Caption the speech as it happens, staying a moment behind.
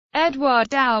Eduard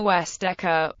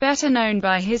Douwes-Dekker, better known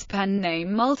by his pen name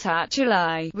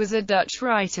Multatuli, was a Dutch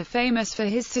writer famous for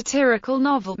his satirical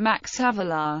novel Max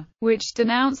Havelaar, which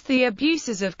denounced the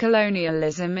abuses of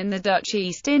colonialism in the Dutch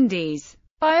East Indies.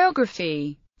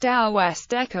 Biography.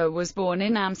 Douwes-Dekker was born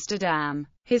in Amsterdam.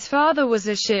 His father was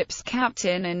a ship's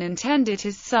captain and intended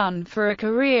his son for a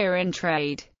career in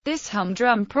trade. This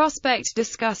humdrum prospect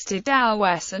disgusted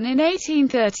Douwes, and in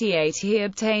 1838 he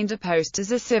obtained a post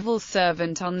as a civil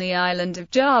servant on the island of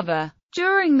Java.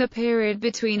 During the period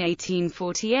between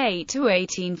 1848 to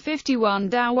 1851,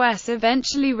 Douwes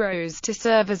eventually rose to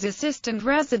serve as assistant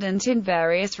resident in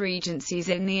various regencies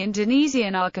in the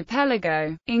Indonesian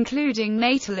archipelago, including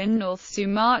Natal in North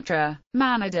Sumatra,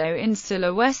 Manado in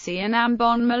Sulawesi and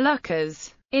Ambon,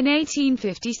 Moluccas. In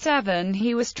 1857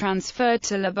 he was transferred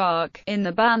to Lebak, in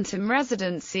the Bantam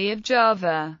Residency of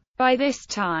Java. By this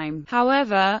time,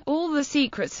 however, all the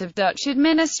secrets of Dutch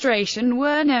administration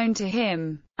were known to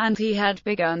him, and he had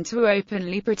begun to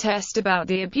openly protest about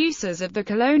the abuses of the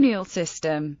colonial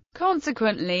system.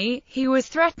 Consequently, he was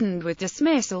threatened with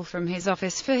dismissal from his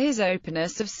office for his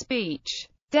openness of speech.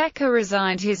 Dekker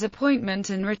resigned his appointment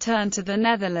and returned to the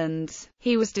Netherlands.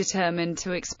 He was determined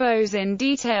to expose in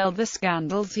detail the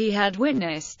scandals he had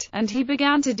witnessed, and he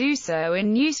began to do so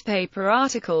in newspaper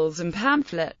articles and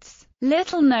pamphlets.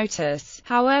 Little notice,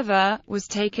 however, was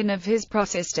taken of his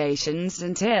protestations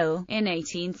until, in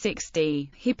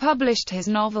 1860, he published his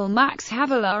novel Max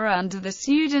Havelaar under the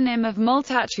pseudonym of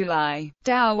Multatuli.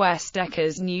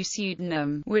 Douwes-Dekker's new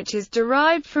pseudonym, which is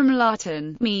derived from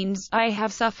Latin, means, "I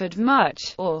have suffered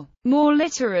much," or, more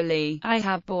literally, "I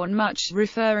have borne much,"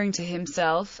 referring to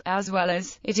himself, as well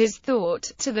as, it is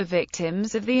thought, to the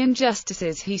victims of the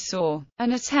injustices he saw.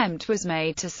 An attempt was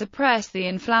made to suppress the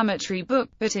inflammatory book,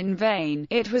 but in vain.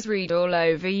 It was read all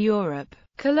over Europe.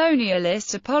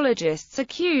 Colonialist apologists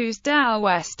accused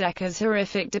Douwes-Dekker's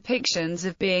horrific depictions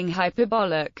of being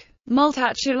hyperbolic.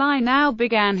 Multatuli now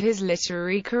began his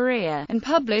literary career, and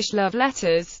published love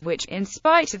letters, which, in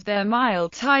spite of their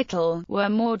mild title, were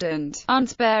mordant,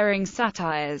 unsparing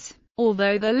satires.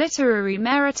 Although the literary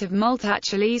merit of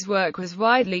Multatuli's work was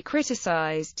widely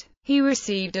criticized, he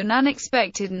received an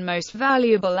unexpected and most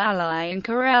valuable ally in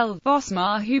Karel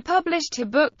Bosma, who published a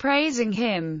book praising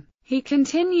him. He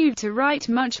continued to write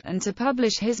much, and to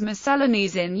publish his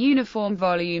miscellanies in uniform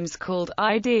volumes called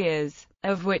Ideas,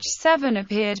 of which 7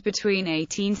 appeared between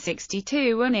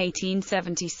 1862 and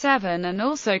 1877 and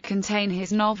also contain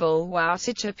his novel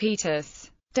Woutertje Pieters.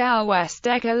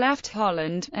 Douwes-Dekker left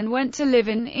Holland, and went to live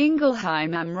in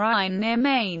Ingelheim am Rijn near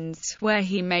Mainz, where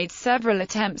he made several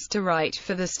attempts to write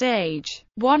for the stage.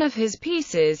 One of his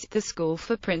pieces, The School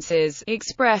for Princes,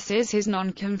 expresses his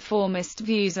nonconformist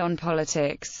views on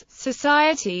politics,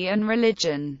 society and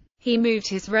religion. He moved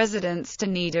his residence to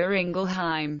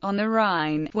Nieder-Ingelheim, on the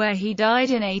Rhine, where he died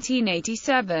in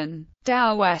 1887.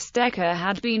 Douwes-Dekker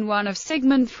had been one of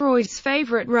Sigmund Freud's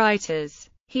favorite writers.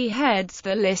 He heads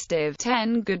the list of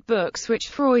 10 good books which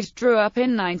Freud drew up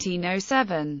in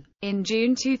 1907. In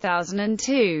June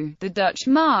 2002, the Dutch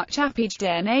Maatschappij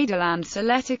der Nederlandse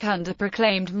Letterkunde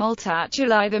proclaimed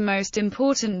Multatuli the most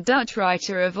important Dutch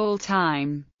writer of all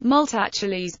time.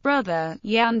 Multatuli's brother,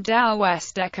 Jan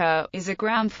Douwes-Dekker, is a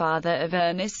grandfather of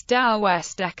Ernest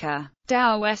Douwes-Dekker.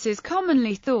 Douwes is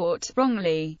commonly thought,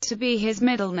 wrongly, to be his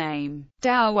middle name.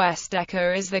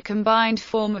 Douwes-Dekker is the combined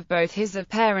form of both his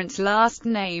parents' last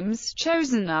names,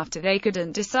 chosen after they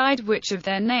couldn't decide which of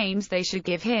their names they should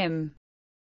give him.